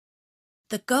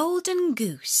The Golden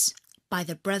Goose by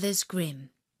the Brothers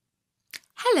Grimm.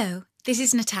 Hello, this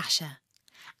is Natasha,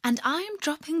 and I am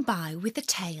dropping by with the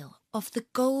tale of The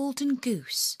Golden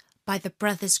Goose by the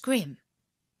Brothers Grimm.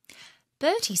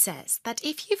 Bertie says that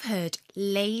if you've heard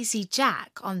Lazy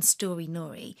Jack on Story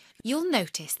Nori, you'll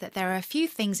notice that there are a few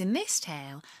things in this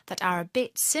tale that are a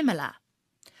bit similar.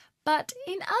 But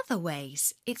in other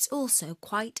ways, it's also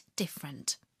quite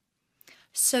different.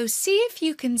 So see if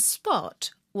you can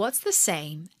spot what's the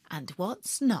same and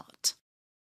what's not.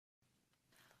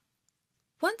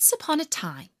 Once upon a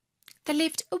time, there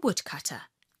lived a woodcutter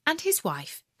and his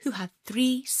wife who had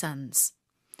 3 sons.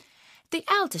 The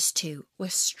eldest 2 were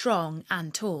strong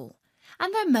and tall,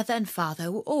 and their mother and father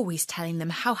were always telling them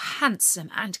how handsome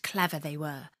and clever they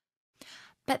were.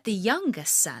 But the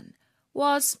youngest son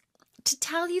was, to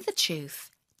tell you the truth,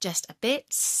 just a bit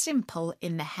simple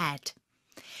in the head.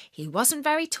 He wasn't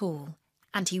very tall,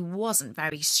 and he wasn't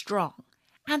very strong,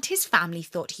 and his family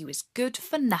thought he was good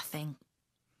for nothing.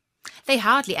 They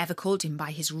hardly ever called him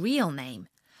by his real name,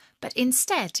 but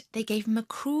instead they gave him a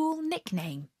cruel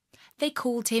nickname. They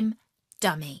called him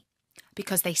Dummy,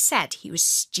 because they said he was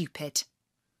stupid.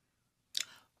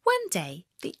 One day,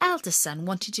 the eldest son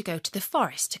wanted to go to the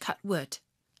forest to cut wood.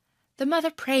 The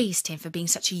mother praised him for being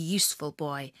such a useful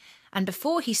boy, and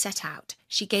before he set out,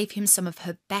 she gave him some of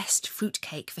her best fruit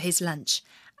cake for his lunch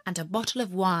and a bottle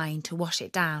of wine to wash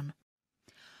it down.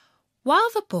 While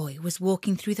the boy was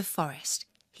walking through the forest,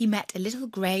 he met a little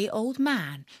grey old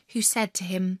man who said to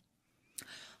him,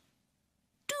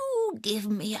 "Do give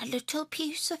me a little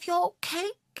piece of your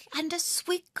cake and a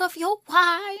swig of your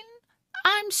wine.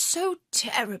 I'm so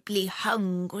terribly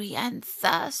hungry and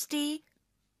thirsty."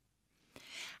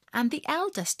 And the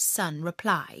eldest son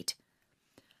replied,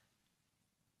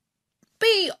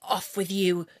 "Be off with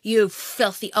you, you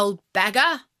filthy old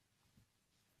beggar."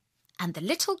 And the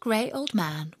little grey old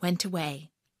man went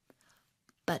away,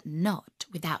 but not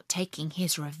without taking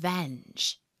his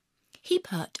revenge. He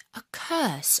put a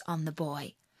curse on the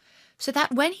boy, so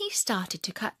that when he started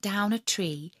to cut down a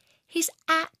tree, his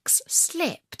axe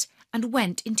slipped and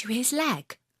went into his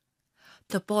leg.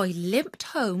 The boy limped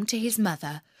home to his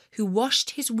mother, who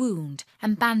washed his wound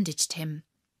and bandaged him.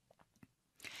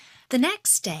 The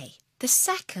next day, the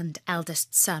second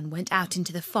eldest son went out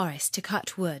into the forest to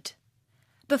cut wood.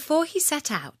 Before he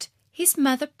set out, his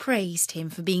mother praised him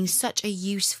for being such a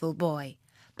useful boy,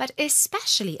 but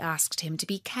especially asked him to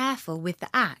be careful with the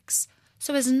axe,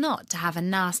 so as not to have a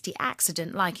nasty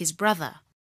accident like his brother.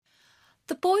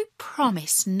 The boy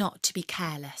promised not to be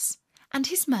careless, and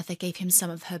his mother gave him some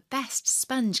of her best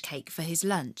sponge cake for his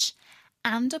lunch,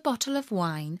 and a bottle of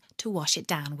wine to wash it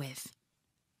down with.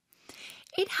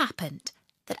 It happened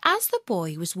that as the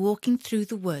boy was walking through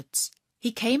the woods,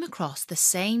 he came across the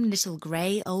same little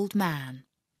grey old man.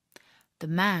 The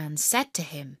man said to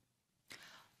him,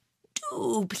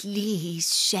 "Do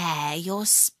please share your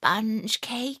sponge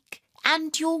cake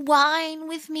and your wine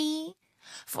with me,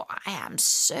 for I am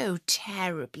so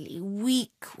terribly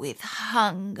weak with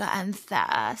hunger and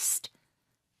thirst."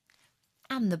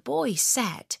 And the boy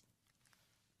said,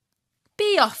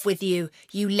 "Be off with you,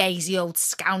 you lazy old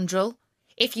scoundrel.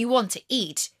 If you want to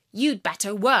eat, you'd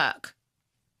better work."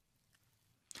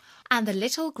 And the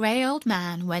little grey old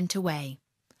man went away,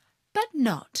 but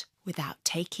not without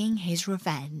taking his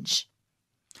revenge.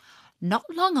 Not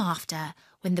long after,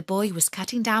 when the boy was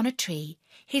cutting down a tree,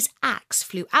 his axe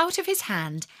flew out of his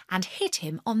hand and hit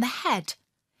him on the head.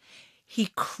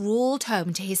 He crawled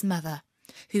home to his mother,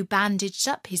 who bandaged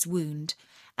up his wound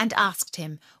and asked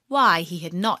him why he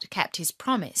had not kept his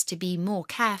promise to be more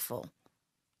careful.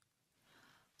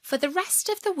 For the rest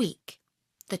of the week,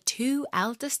 the 2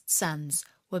 eldest sons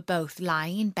were both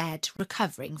lying in bed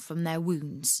recovering from their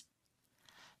wounds.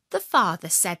 The father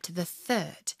said to the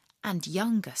 3rd and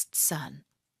youngest son,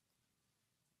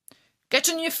 "Get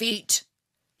on your feet,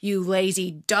 you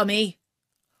lazy dummy.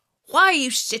 Why are you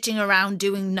sitting around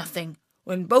doing nothing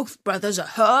when both brothers are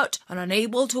hurt and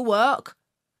unable to work?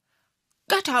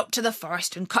 Get out to the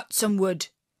forest and cut some wood,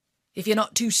 if you're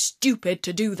not too stupid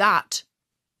to do that."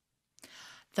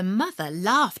 The mother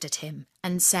laughed at him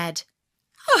and said,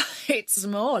 "It's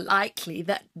more likely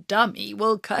that Dummy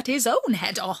will cut his own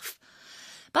head off,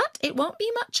 but it won't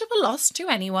be much of a loss to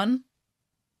anyone."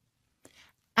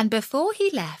 And before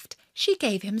he left, she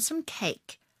gave him some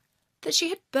cake that she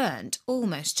had burnt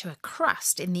almost to a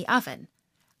crust in the oven,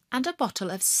 and a bottle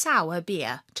of sour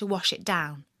beer to wash it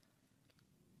down.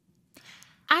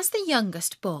 As the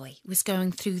youngest boy was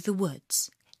going through the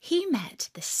woods, he met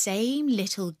the same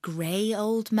little grey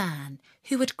old man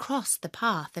who had crossed the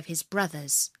path of his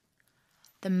brothers.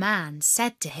 The man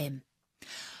said to him,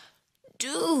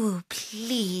 do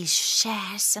please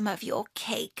share some of your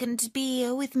cake and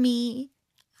beer with me?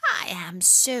 I am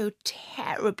so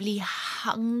terribly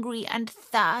hungry and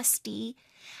thirsty,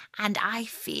 and I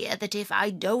fear that if I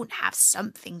don't have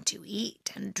something to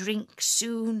eat and drink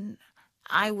soon,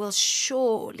 I will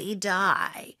surely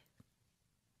die."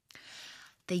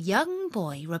 The young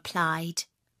boy replied,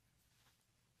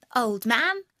 "Old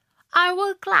man, I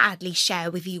will gladly share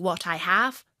with you what I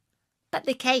have, but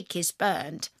the cake is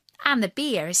burned and the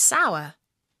beer is sour."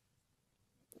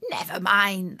 "Never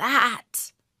mind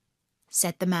that,"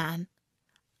 said the man.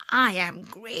 "I am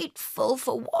grateful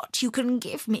for what you can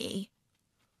give me."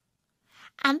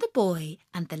 And the boy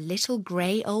and the little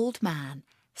grey old man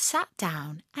sat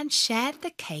down and shared the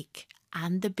cake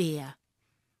and the beer.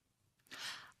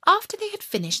 After they had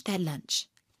finished their lunch,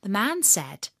 the man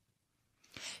said,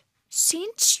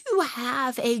 "Since you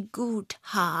have a good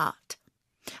heart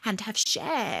and have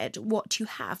shared what you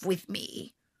have with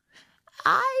me,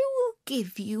 I will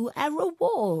give you a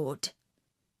reward.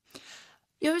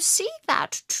 You see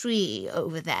that tree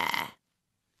over there?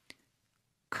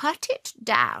 Cut it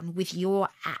down with your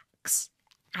axe,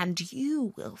 and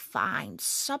you will find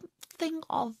something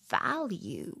of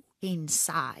value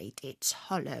inside its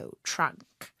hollow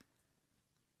trunk."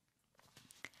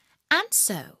 And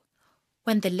so,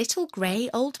 when the little grey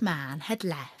old man had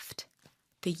left,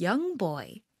 the young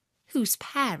boy, whose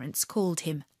parents called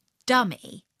him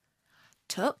Dummy,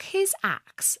 took his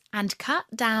axe and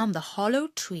cut down the hollow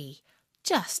tree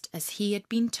just as he had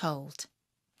been told.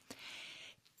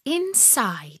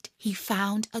 Inside he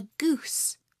found a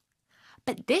goose,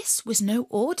 but this was no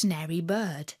ordinary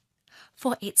bird,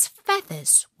 for its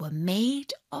feathers were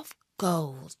made of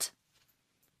gold.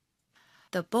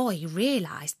 The boy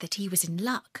realised that he was in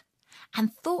luck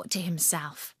and thought to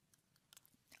himself,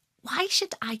 "Why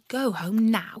should I go home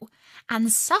now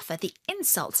and suffer the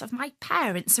insults of my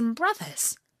parents and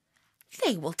brothers?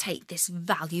 They will take this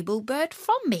valuable bird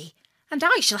from me, and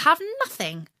I shall have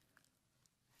nothing."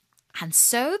 And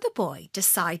so the boy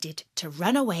decided to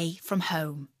run away from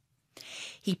home.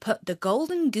 He put the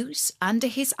golden goose under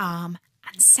his arm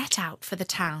and set out for the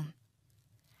town.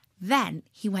 Then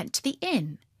he went to the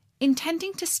inn,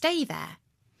 intending to stay there.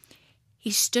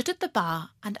 He stood at the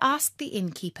bar and asked the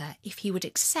innkeeper if he would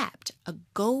accept a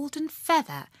golden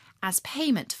feather as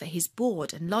payment for his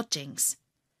board and lodgings.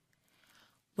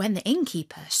 When the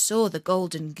innkeeper saw the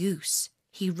golden goose,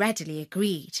 he readily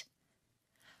agreed.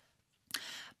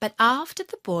 But after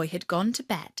the boy had gone to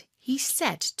bed, he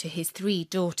said to his 3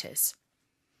 daughters,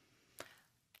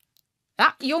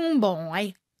 "That young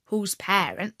boy, whose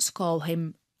parents call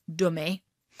him Dummy,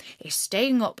 is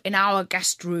staying up in our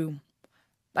guest room.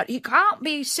 But he can't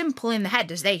be simple in the head,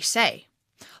 as they say,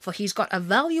 for he's got a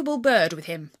valuable bird with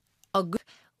him, a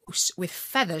goose with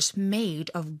feathers made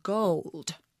of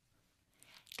gold."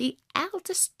 The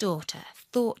eldest daughter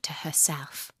thought to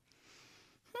herself,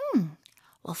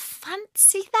 "Well,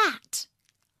 fancy that!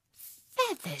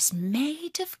 Feathers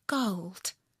made of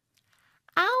gold.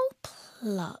 I'll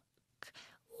pluck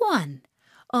 1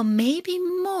 or maybe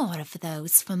more of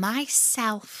those for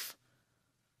myself."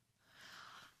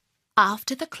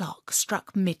 After the clock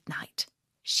struck midnight,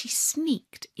 she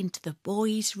sneaked into the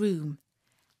boy's room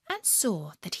and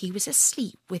saw that he was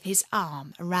asleep with his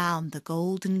arm around the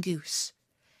golden goose.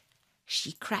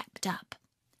 She crept up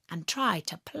and tried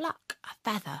to pluck a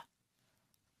feather,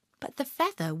 but the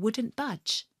feather wouldn't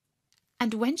budge,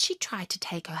 and when she tried to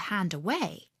take her hand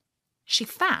away, she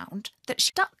found that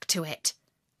she stuck to it.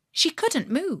 She couldn't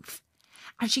move,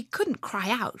 and she couldn't cry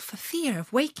out for fear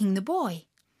of waking the boy.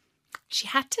 She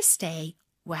had to stay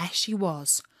where she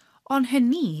was, on her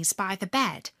knees by the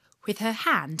bed, with her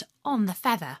hand on the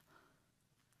feather.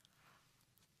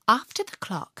 After the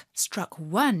clock struck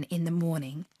 1 in the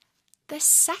morning, the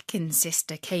second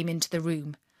sister came into the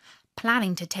room,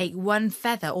 planning to take 1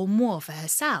 feather or more for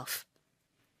herself.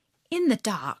 In the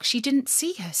dark she didn't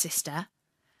see her sister,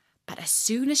 but as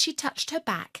soon as she touched her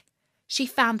back, she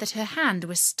found that her hand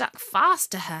was stuck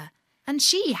fast to her, and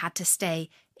she had to stay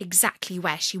exactly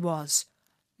where she was,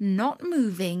 not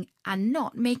moving and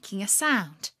not making a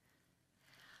sound.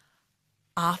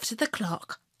 After the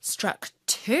clock struck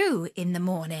 2 in the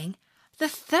morning, the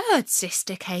third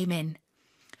sister came in.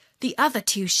 The other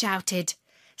 2 shouted,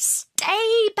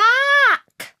 "Stay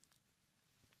back!"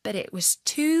 But it was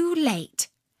too late.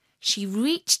 She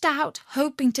reached out,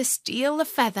 hoping to steal the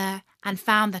feather, and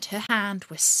found that her hand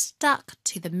was stuck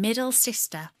to the middle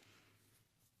sister.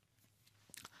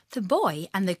 The boy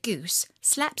and the goose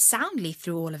slept soundly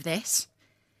through all of this.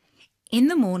 In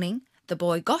the morning, the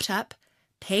boy got up,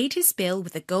 paid his bill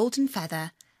with the golden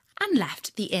feather, and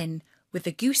left the inn with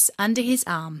the goose under his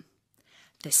arm.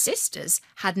 The sisters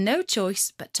had no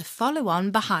choice but to follow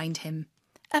on behind him.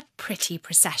 A pretty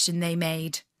procession they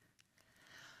made.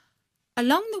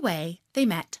 Along the way they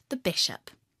met the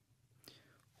bishop.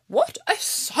 "What a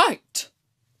sight!"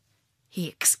 he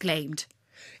exclaimed.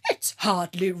 "It's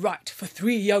hardly right for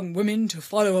 3 young women to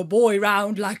follow a boy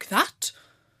round like that."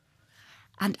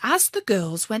 And as the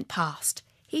girls went past,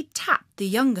 he tapped the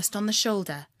youngest on the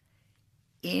shoulder.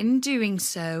 In doing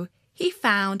so, he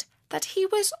found that he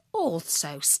was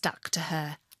also stuck to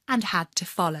her and had to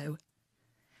follow.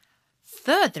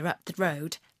 Further up the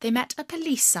road, they met a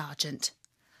police sergeant.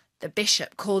 The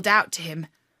bishop called out to him,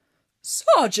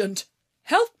 "Sergeant,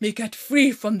 help me get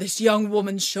free from this young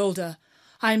woman's shoulder.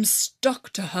 I'm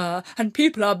stuck to her, and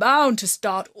people are bound to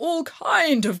start all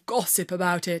kind of gossip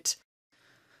about it."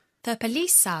 The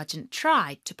police sergeant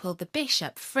tried to pull the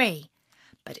bishop free,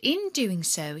 but in doing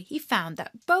so he found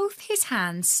that both his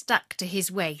hands stuck to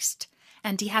his waist,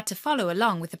 and he had to follow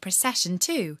along with the procession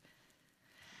too.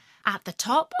 At the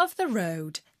top of the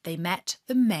road they met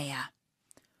the mayor.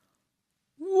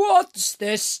 "What's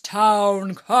this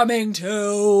town coming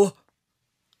to?"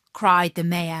 cried the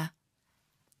mayor.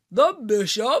 "The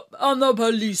bishop and the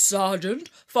police sergeant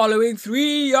following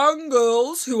 3 young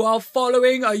girls who are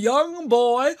following a young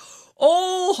boy,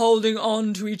 all holding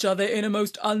on to each other in a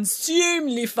most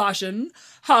unseemly fashion.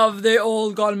 Have they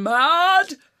all gone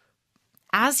mad?"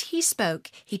 As he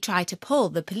spoke, he tried to pull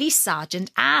the police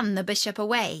sergeant and the bishop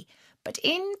away, but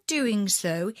in doing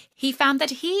so, he found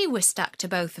that he was stuck to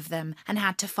both of them and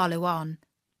had to follow on.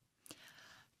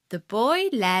 The boy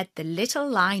led the little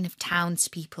line of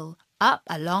townspeople up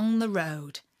along the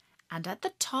road, and at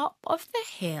the top of the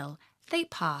hill they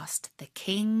passed the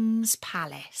king's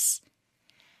palace.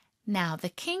 Now the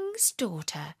king's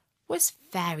daughter was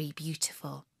very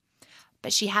beautiful,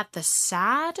 but she had the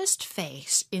saddest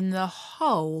face in the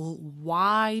whole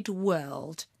wide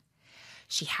world.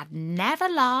 She had never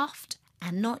laughed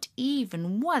and not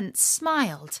even once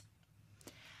smiled.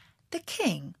 The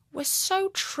king was so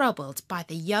troubled by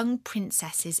the young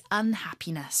princess's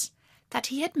unhappiness that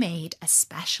he had made a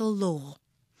special law.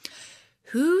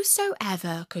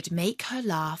 Whosoever could make her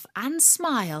laugh and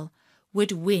smile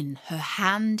would win her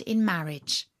hand in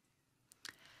marriage.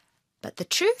 But the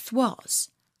truth was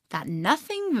that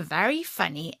nothing very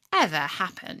funny ever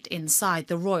happened inside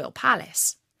the royal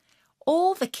palace.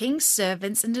 All the king's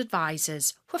servants and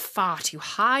advisers were far too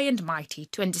high and mighty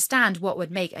to understand what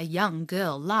would make a young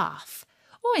girl laugh,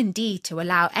 or indeed to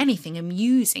allow anything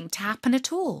amusing to happen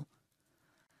at all.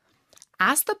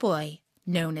 As the boy,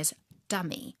 known as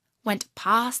Dummy, went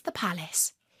past the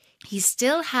palace, he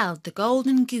still held the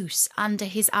golden goose under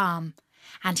his arm,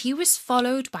 and he was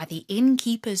followed by the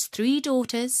innkeeper's 3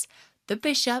 daughters, the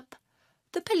bishop,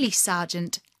 the police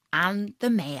sergeant, and the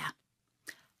mayor.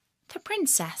 The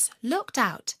princess looked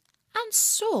out and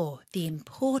saw the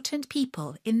important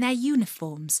people in their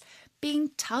uniforms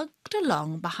being tugged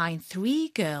along behind 3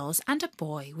 girls and a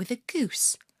boy with a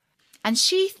goose, and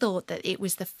she thought that it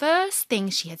was the first thing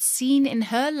she had seen in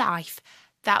her life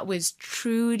that was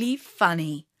truly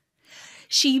funny.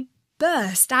 She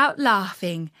burst out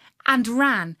laughing and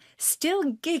ran, still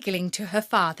giggling, to her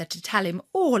father to tell him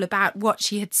all about what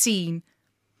she had seen.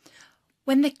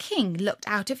 When the king looked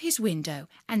out of his window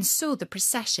and saw the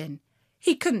procession,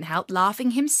 he couldn't help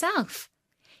laughing himself.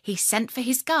 He sent for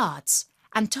his guards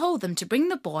and told them to bring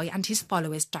the boy and his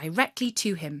followers directly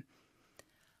to him.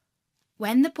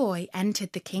 When the boy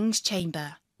entered the king's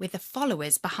chamber with the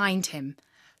followers behind him,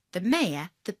 the mayor,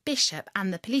 the bishop,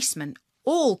 and the policeman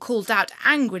all called out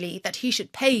angrily that he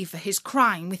should pay for his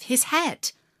crime with his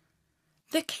head.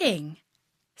 The king,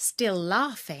 still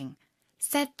laughing,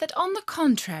 said that on the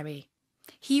contrary,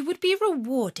 he would be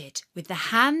rewarded with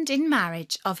the hand in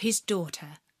marriage of his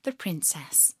daughter, the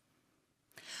princess.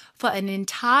 For an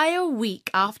entire week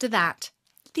after that,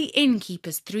 the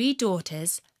innkeeper's 3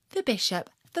 daughters, the bishop,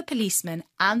 the policeman,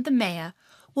 and the mayor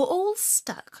were all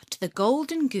stuck to the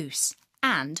golden goose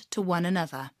and to one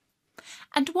another.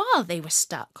 And while they were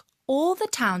stuck, all the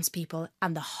townspeople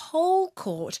and the whole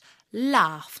court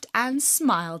laughed and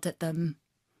smiled at them.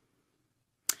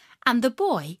 And the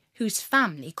boy, whose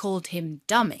family called him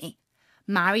Dummy,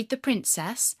 married the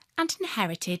princess and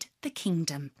inherited the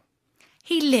kingdom.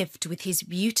 He lived with his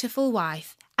beautiful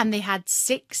wife, and they had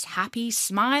 6 happy,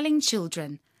 smiling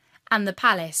children, and the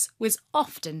palace was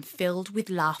often filled with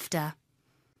laughter.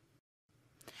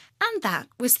 And that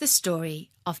was the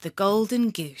story of the Golden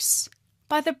Goose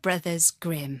by the Brothers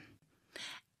Grimm.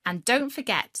 And don't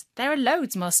forget, there are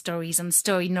loads more stories on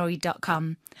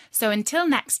storynori.com. So until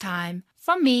next time,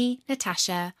 from me,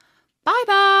 Natasha,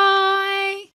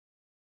 bye-bye!